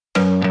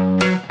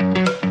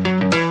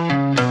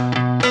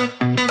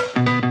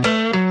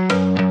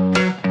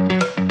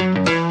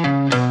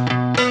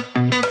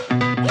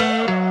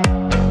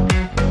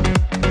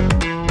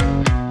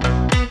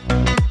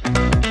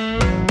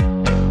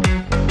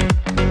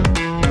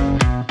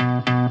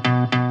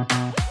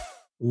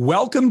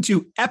Welcome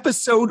to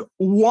episode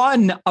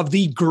 1 of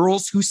the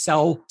Girls Who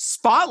Sell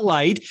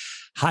Spotlight.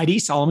 Heidi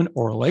Solomon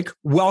Orlik,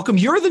 welcome.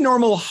 You're the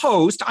normal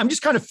host. I'm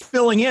just kind of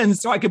filling in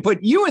so I could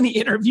put you in the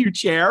interview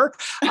chair.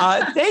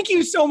 Thank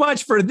you so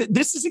much for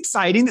this is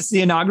exciting. This is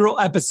the inaugural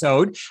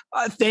episode.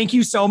 Thank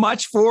you so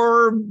much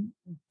for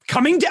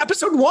coming to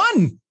episode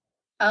 1.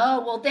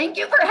 Oh, well, thank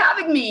you for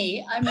having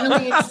me. I'm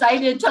really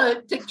excited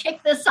to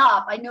kick this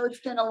off. I know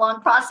it's been a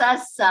long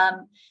process,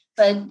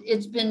 but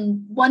it's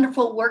been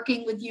wonderful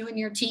working with you and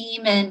your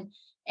team.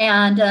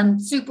 And I'm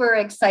super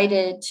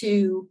excited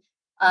to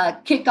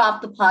kick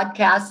off the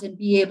podcast and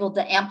be able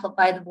to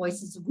amplify the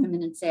voices of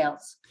women in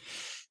sales.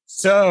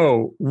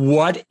 So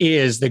what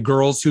is the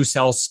Girls Who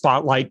Sell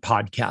Spotlight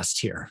podcast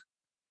here?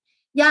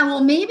 Yeah,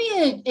 well, maybe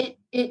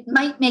it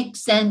might make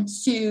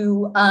sense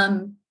to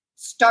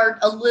start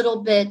a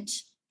little bit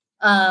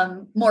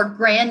more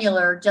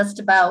granular just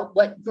about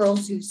what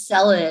Girls Who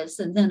Sell is.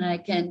 And then I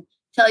can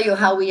tell you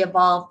how we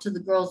evolved to the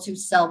Girls Who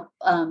Sell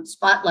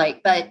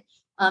Spotlight. But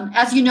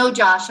as you know,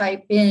 Josh,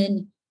 I've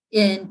been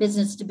in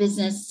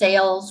business-to-business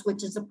sales,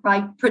 which is a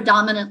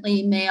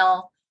predominantly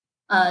male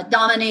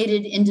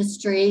dominated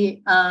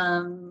industry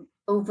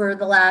over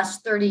the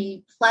last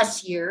 30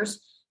 plus years.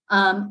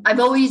 I've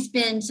always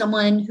been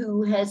someone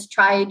who has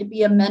tried to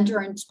be a mentor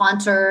and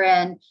sponsor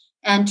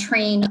and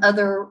train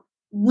other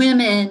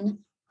women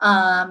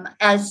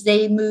as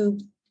they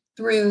move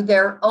through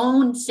their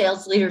own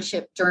sales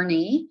leadership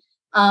journey.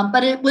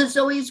 But it was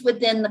always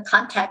within the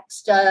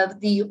context of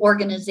the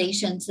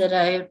organizations that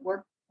I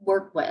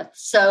work with.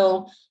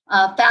 So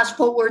fast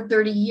forward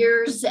 30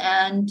 years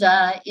and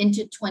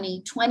into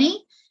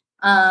 2020.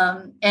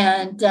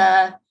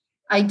 I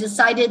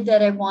decided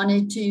that I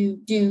wanted to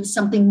do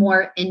something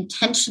more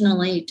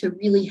intentionally to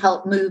really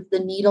help move the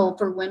needle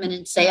for women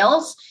in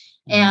sales.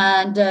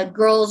 And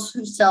Girls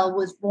Who Sell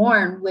was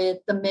born with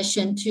the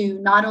mission to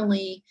not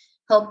only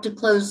help to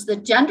close the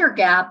gender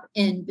gap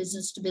in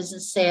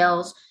business-to-business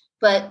sales,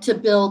 but to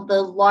build the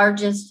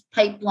largest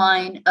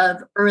pipeline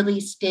of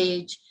early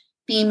stage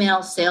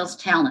female sales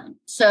talent.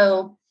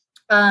 So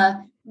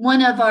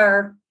one of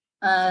our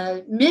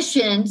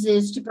missions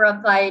is to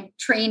provide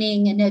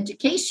training and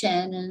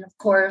education. And of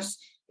course,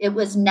 it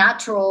was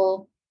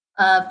natural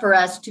for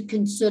us to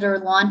consider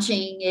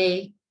launching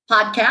a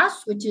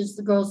podcast, which is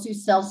the Girls Who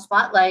Sell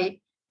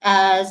Spotlight,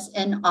 as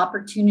an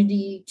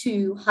opportunity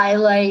to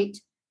highlight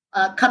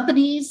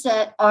companies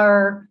that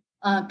are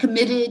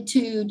committed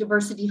to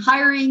diversity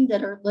hiring,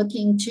 that are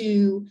looking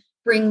to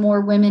bring more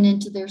women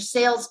into their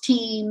sales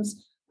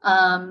teams,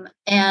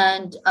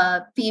 and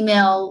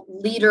female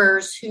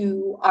leaders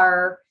who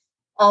are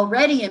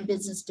already in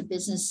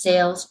business-to-business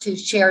sales to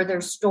share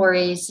their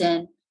stories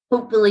and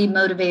hopefully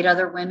motivate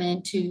other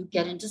women to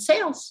get into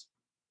sales.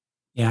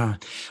 Yeah.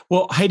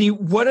 Well, Heidi,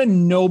 what a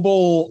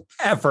noble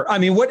effort. I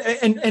mean, what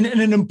and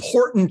an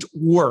important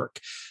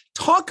work.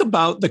 Talk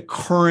about the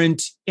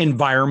current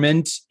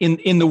environment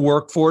in the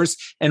workforce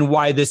and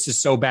why this is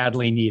so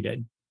badly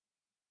needed.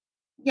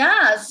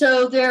 Yeah,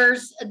 so there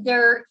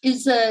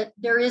is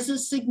a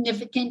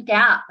significant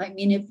gap. I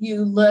mean, if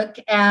you look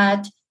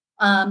at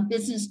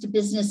business to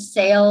business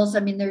sales, I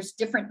mean, there's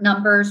different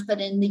numbers,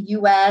 but in the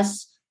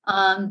U.S.,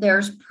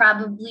 there's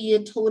probably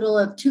a total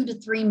of 2 to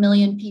 3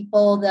 million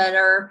people that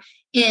are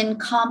in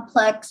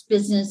complex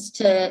business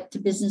to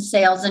business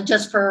sales. And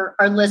just for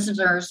our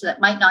listeners that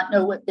might not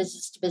know what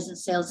business to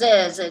business sales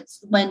is, it's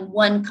when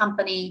one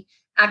company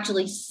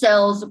actually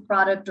sells a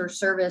product or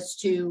service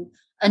to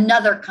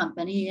another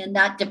company, and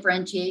that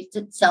differentiates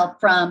itself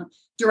from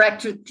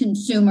direct to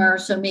consumer.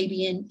 So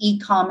maybe an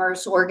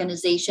e-commerce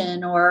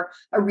organization or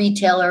a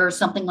retailer or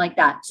something like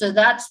that. So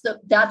that's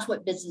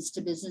what business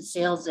to business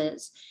sales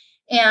is.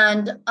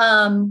 And,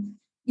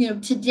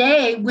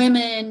 today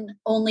women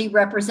only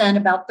represent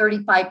about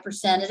 35%.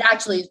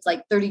 It's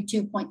like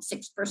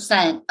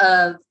 32.6%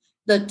 of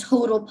the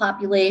total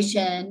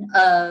population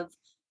of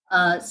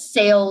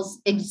sales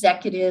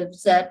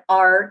executives that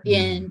are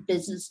in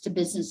business to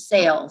business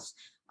sales.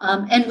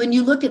 And when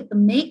you look at the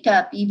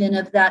makeup even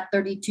of that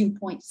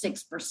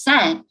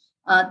 32.6%,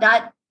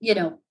 that,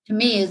 to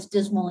me is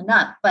dismal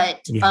enough.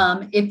 But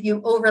if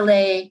you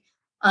overlay,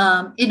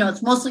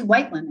 it's mostly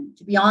white women,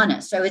 to be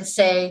honest. I would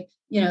say,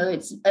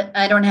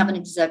 I don't have an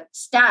exact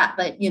stat,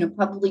 but,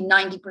 probably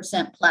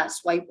 90% plus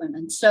white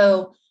women.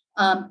 So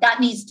that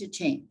needs to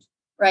change,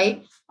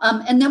 right?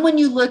 And then when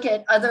you look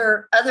at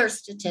other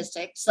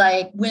statistics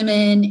like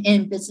women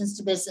in business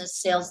to business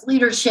sales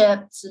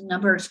leadership, the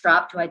numbers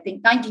drop to, I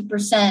think,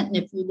 90%. And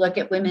if you look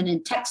at women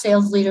in tech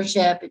sales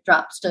leadership, it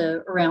drops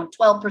to around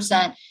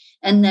 12%.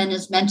 And then,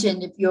 as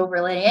mentioned, if you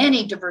overlay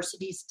any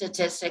diversity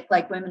statistic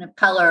like women of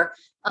color,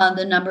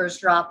 the numbers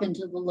drop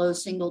into the low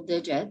single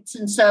digits.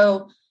 And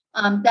so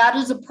that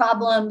is a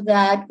problem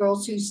that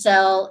Girls Who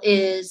Sell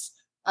is,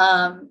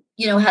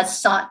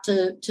 has sought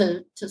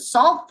to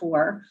solve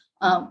for.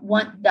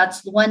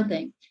 That's the one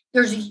thing.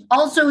 There's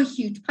also a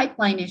huge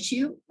pipeline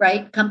issue,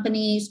 right?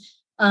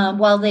 Companies,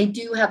 while they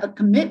do have a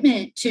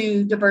commitment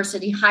to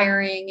diversity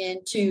hiring and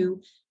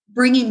to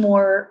bringing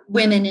more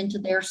women into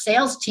their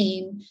sales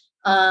team,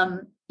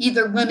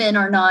 Either women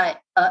are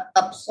not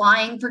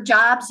applying for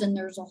jobs, and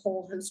there's a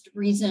whole host of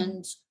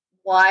reasons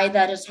why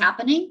that is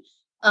happening,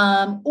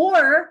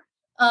 or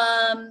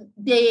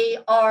they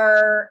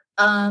are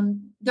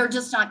they're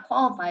just not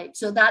qualified.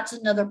 So that's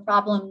another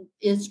problem,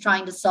 is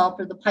trying to solve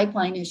for the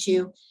pipeline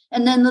issue.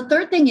 And then the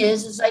third thing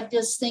is I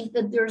just think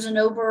that there's an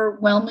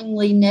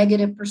overwhelmingly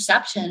negative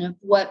perception of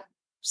what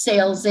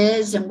sales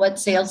is and what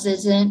sales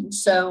isn't.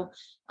 So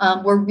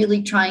we're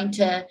really trying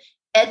to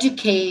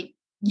educate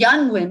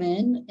young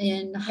women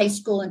in high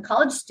school and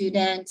college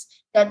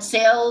students that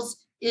sales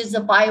is a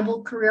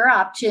viable career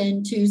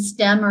option to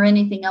STEM or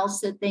anything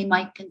else that they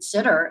might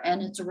consider.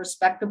 And it's a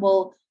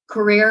respectable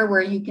career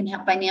where you can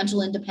have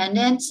financial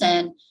independence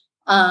and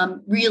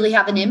really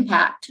have an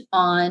impact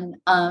on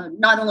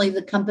not only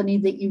the company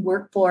that you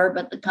work for,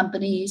 but the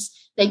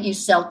companies that you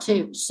sell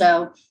to.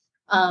 So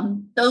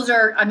those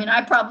are, I mean,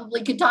 I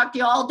probably could talk to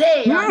you all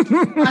day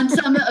on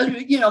some,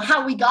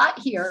 how we got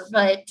here,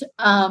 but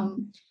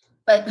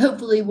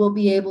hopefully we'll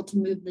be able to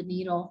move the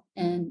needle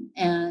and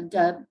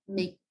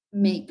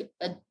make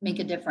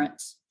a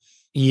difference.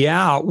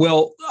 Yeah.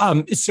 Well,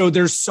 so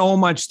there's so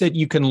much that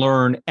you can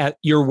learn at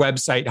your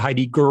website,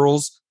 Heidi,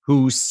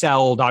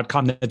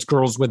 girlswhosell.com. That's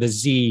girls with a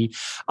Z.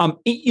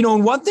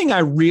 And one thing I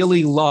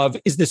really love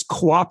is this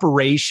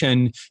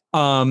cooperation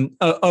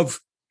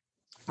of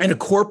and a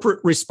corporate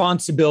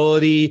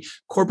responsibility,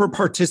 corporate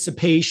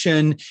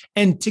participation,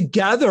 and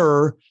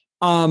together,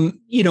 if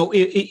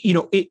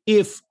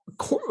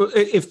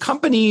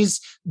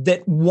companies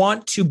that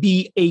want to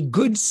be a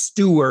good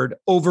steward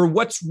over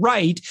what's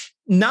right,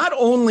 not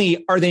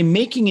only are they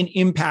making an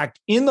impact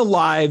in the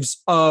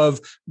lives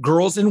of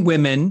girls and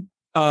women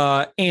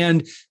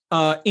and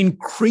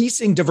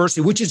increasing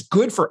diversity, which is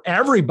good for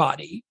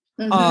everybody.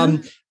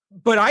 Mm-hmm.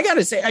 But I got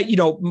to say,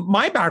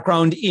 my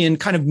background in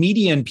kind of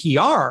media and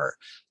PR,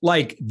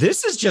 like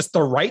this is just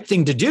the right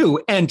thing to do.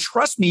 And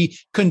trust me,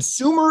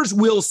 consumers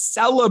will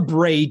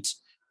celebrate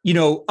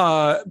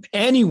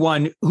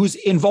anyone who's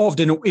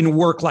involved in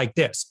work like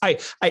this. I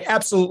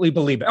absolutely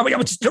believe it. I mean,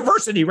 it's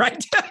diversity,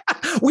 right?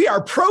 We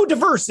are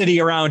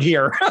pro-diversity around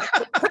here.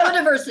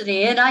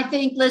 Pro-diversity. And I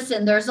think,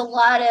 listen, there's a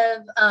lot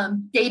of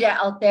data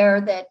out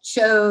there that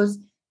shows,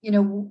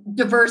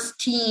 diverse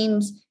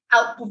teams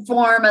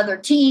outperform other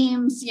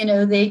teams,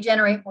 they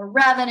generate more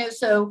revenue.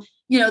 So,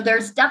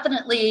 there's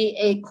definitely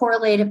a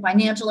correlated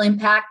financial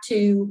impact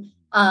to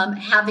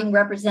having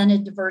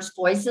represented diverse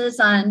voices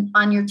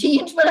on your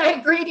teams. But I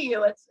agree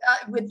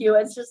with you.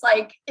 It's just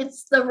like,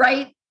 it's the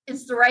right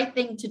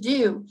thing to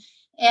do.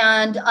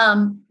 And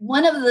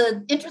one of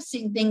the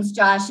interesting things,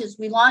 Josh, is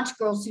we launched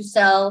Girls Who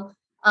Sell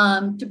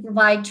to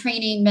provide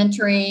training,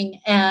 mentoring,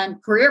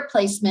 and career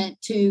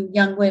placement to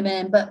young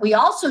women. But we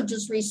also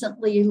just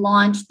recently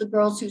launched the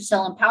Girls Who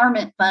Sell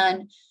Empowerment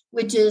Fund,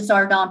 which is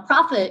our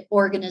nonprofit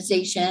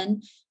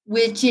organization,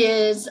 which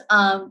is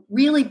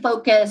really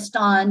focused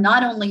on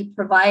not only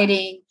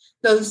providing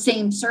those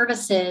same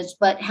services,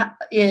 but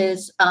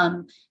is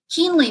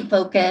keenly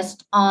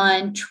focused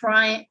on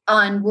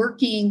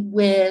working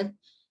with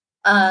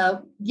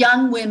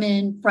young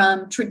women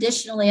from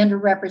traditionally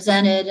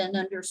underrepresented and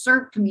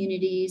underserved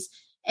communities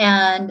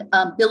and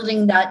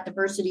building that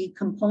diversity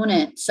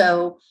component.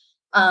 So,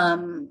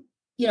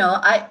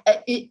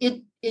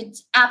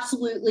 it's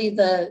absolutely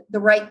the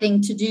right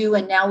thing to do.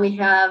 And now we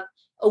have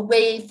a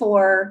way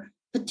for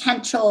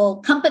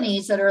potential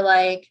companies that are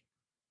like,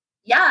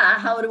 yeah,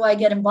 how do I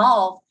get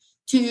involved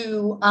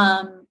to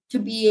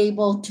be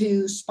able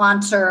to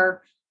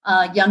sponsor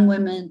young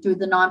women through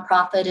the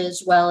nonprofit,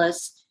 as well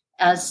as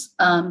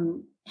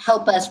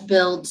help us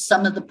build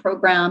some of the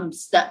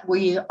programs that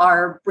we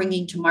are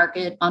bringing to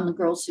market on the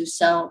Girls Who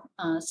Sell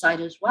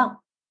side as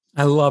well.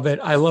 I love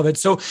it.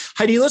 So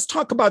Heidi, let's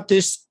talk about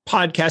this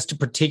podcast in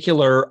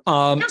particular.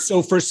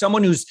 So for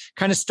someone who's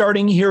kind of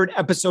starting here at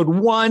episode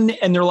 1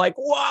 and they're like,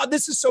 wow,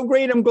 this is so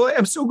great.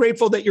 I'm so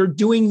grateful that you're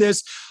doing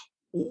this.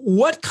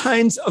 What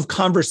kinds of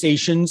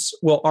conversations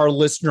will our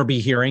listener be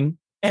hearing?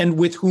 And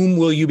with whom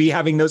will you be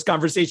having those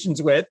conversations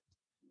with?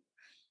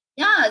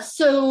 Yeah.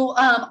 So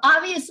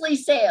obviously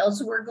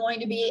sales, we're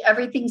going to be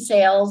everything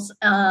sales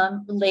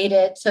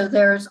related. So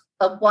there's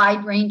a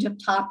wide range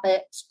of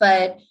topics,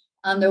 but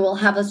there will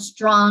have a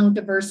strong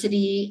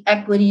diversity,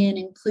 equity, and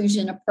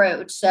inclusion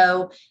approach.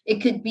 So it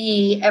could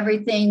be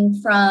everything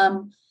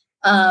from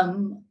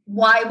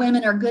why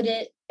women are good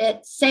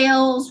at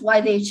sales,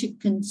 why they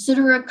should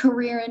consider a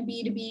career in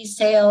B2B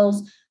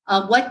sales,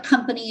 what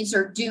companies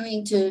are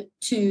doing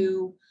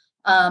to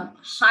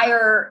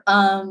hire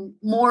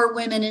more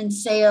women in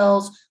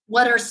sales,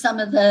 what are some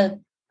of the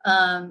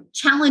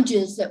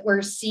challenges that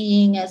we're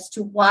seeing as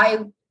to why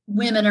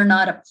women are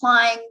not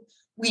applying.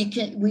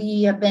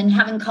 We have been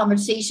having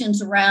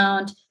conversations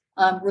around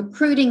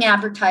recruiting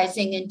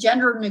advertising and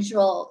gender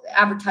neutral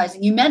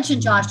advertising. You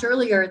mentioned, Josh,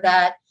 earlier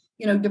that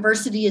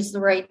diversity is the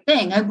right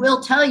thing. I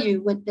will tell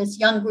you, with this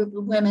young group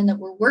of women that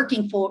we're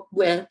working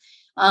with,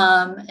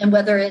 And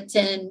whether it's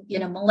in,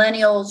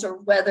 millennials or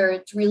whether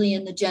it's really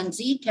in the Gen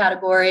Z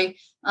category,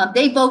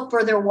 they vote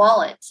for their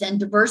wallets, and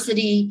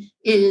diversity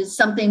is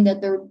something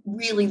that they're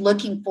really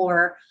looking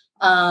for.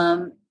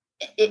 And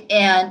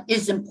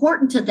is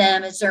important to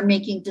them as they're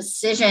making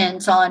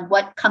decisions on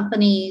what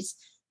companies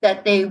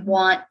that they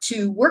want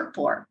to work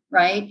for,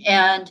 right?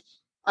 And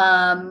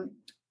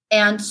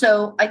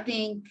so I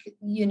think,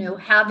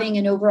 having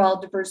an overall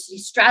diversity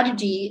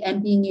strategy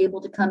and being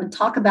able to come and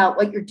talk about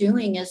what you're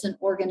doing as an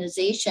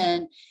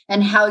organization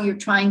and how you're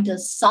trying to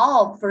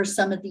solve for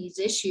some of these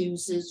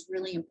issues is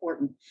really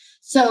important.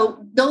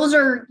 So those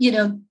are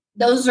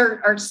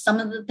some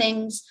of the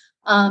things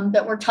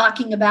that we're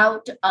talking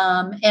about.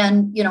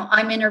 And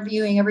I'm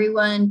interviewing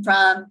everyone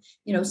from,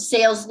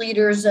 sales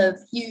leaders of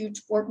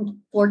huge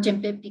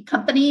Fortune 50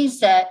 companies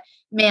that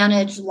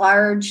manage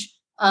large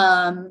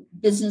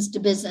business to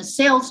business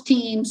sales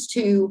teams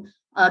to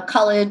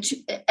college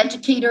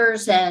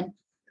educators and,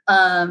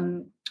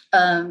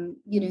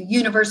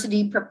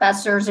 university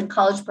professors and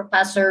college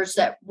professors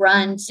that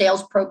run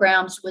sales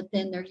programs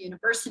within their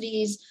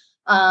universities.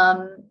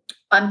 And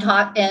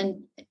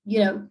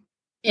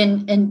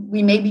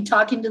we may be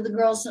talking to the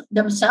girls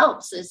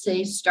themselves as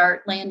they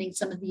start landing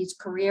some of these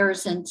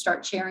careers and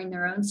start sharing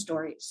their own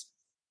stories.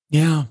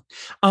 Yeah.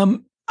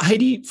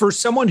 Heidi, for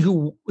someone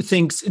who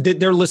thinks that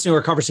they're listening to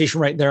our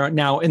conversation right there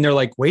now, and they're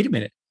like, wait a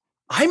minute,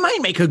 I might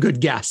make a good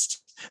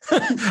guest.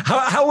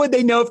 How would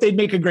they know if they'd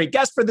make a great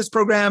guest for this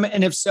program?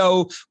 And if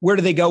so, where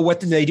do they go? What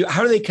do they do?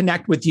 How do they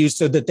connect with you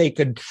so that they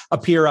could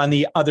appear on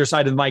the other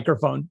side of the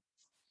microphone?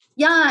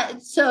 Yeah.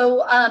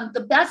 So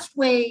the best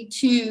way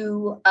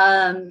to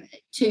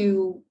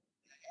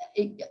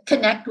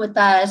connect with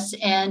us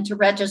and to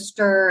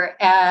register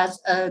as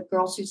a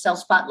Girls Who Sell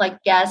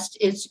Spotlight guest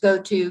is to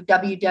go to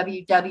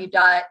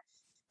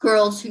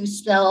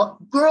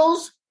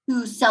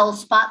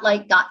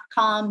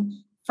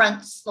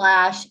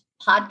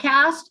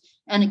girlswhosellspotlight.com/podcast.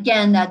 And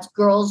again, that's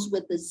girls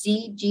with a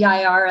Z,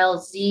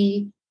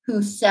 GIRLZ,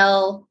 who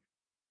sell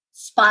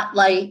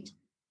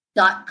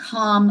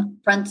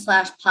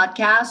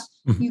spotlight.com/podcast.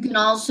 Mm-hmm. You can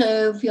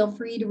also feel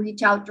free to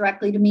reach out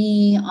directly to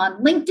me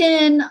on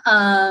LinkedIn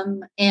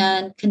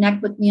and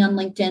connect with me on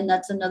LinkedIn.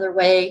 That's another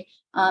way.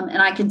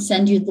 And I can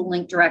send you the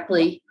link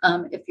directly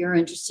if you're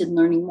interested in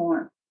learning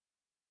more.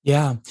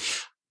 Yeah.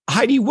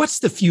 Heidi, what's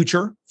the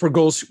future for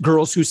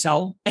Girls Who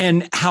Sell,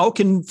 and how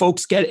can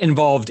folks get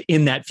involved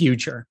in that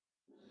future?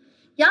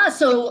 Yeah.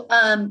 So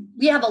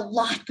we have a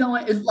lot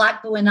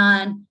going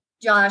on,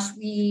 Josh.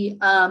 We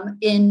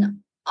in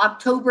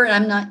October, and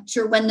I'm not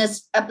sure when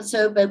this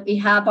episode, but we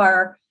have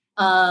our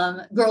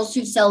Girls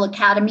Who Sell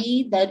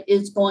Academy that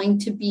is going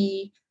to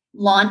be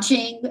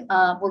launching.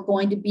 We're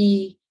going to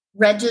be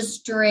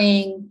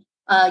registering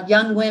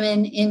young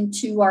women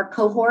into our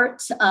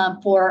cohorts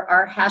for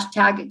our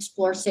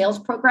 #Explore Sales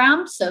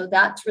program. So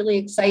that's really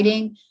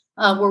exciting.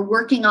 We're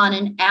working on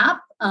an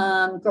app,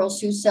 Girls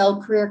Who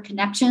Sell Career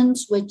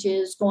Connections, which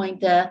is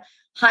going to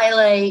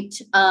highlight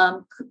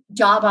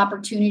job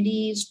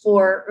opportunities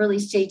for early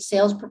stage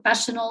sales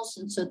professionals.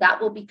 And so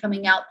that will be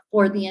coming out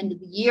before the end of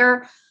the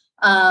year.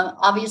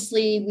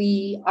 Obviously,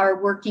 we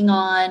are working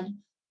on,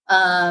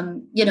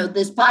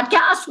 this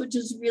podcast, which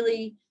is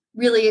really,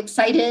 really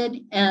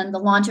excited, and the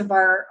launch of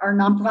our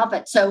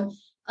nonprofit. So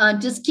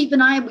just keep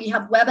an eye. We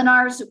have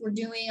webinars that we're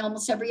doing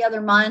almost every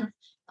other month.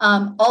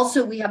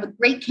 Also, we have a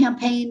great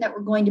campaign that we're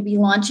going to be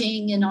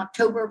launching in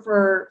October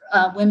for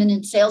Women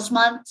in Sales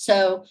Month.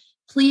 So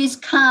please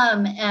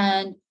come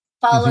and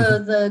follow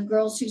the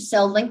Girls Who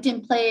Sell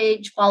LinkedIn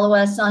page. Follow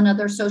us on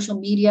other social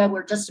media.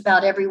 We're just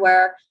about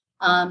everywhere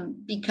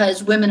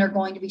because women are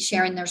going to be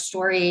sharing their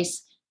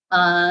stories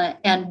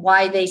and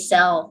why they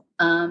sell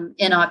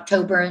in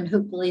October. And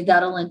hopefully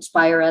that'll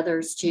inspire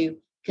others to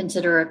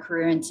consider a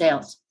career in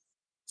sales.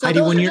 So Heidi,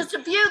 those are just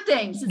a few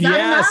things. Is that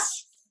enough?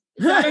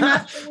 Is that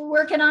enough that we're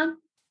working on?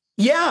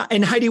 Yeah.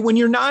 And Heidi, when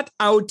you're not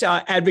out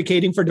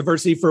advocating for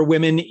diversity for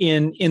women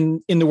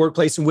in the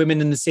workplace and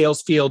women in the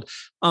sales field,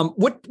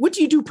 what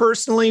do you do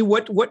personally?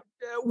 What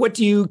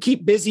do you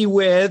keep busy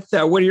with?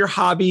 What are your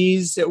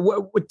hobbies?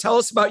 Tell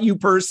us about you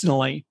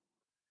personally.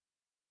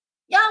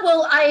 Yeah,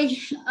 well, I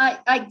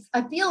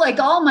feel like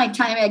all my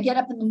time I get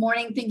up in the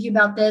morning thinking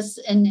about this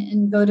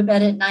and go to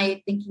bed at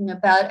night thinking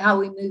about how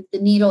we move the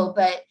needle.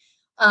 But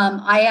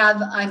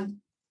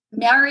I'm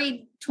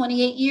married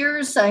 28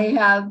 years. I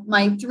have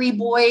my 3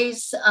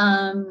 boys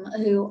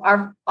who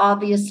are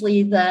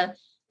obviously the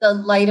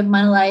light of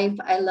my life.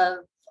 I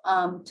love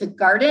to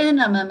garden.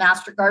 I'm a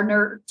master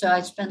gardener, so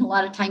I spend a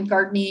lot of time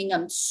gardening.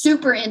 I'm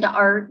super into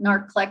art and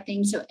art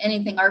collecting, so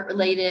anything art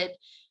related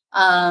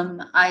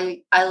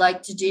I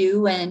like to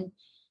do, and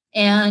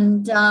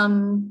that's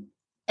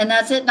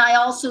it. And I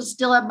also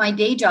still have my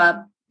day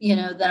job,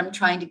 that I'm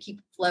trying to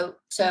keep afloat.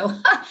 So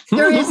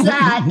there is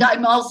that.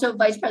 I'm also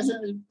vice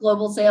president of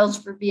global sales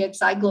for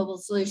BXI Global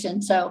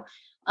Solutions. So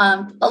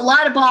a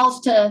lot of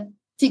balls to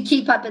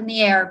keep up in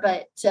the air,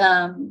 but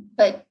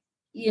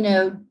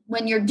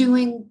when you're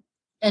doing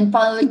and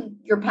following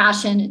your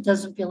passion, it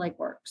doesn't feel like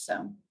work.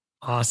 So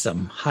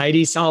Awesome.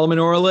 Heidi Solomon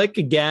Orlick,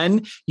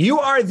 again, you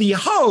are the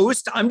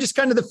host. I'm just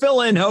kind of the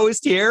fill-in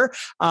host here.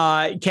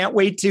 Can't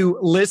wait to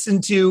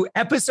listen to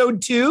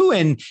episode 2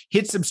 and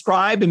hit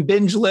subscribe and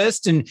binge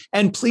list. And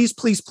please,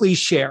 please, please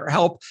share.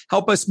 Help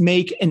us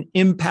make an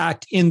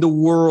impact in the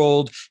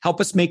world. Help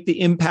us make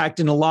the impact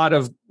in a lot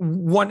of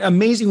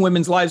amazing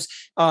women's lives,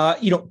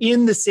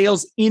 in the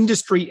sales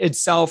industry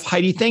itself.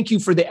 Heidi, thank you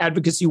for the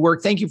advocacy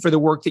work. Thank you for the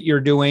work that you're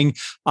doing.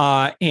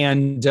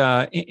 And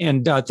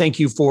thank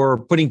you for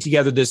putting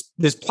together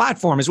this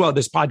platform as well,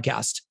 this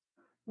podcast.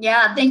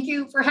 Yeah. Thank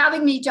you for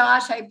having me,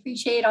 Josh. I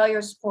appreciate all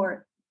your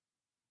support.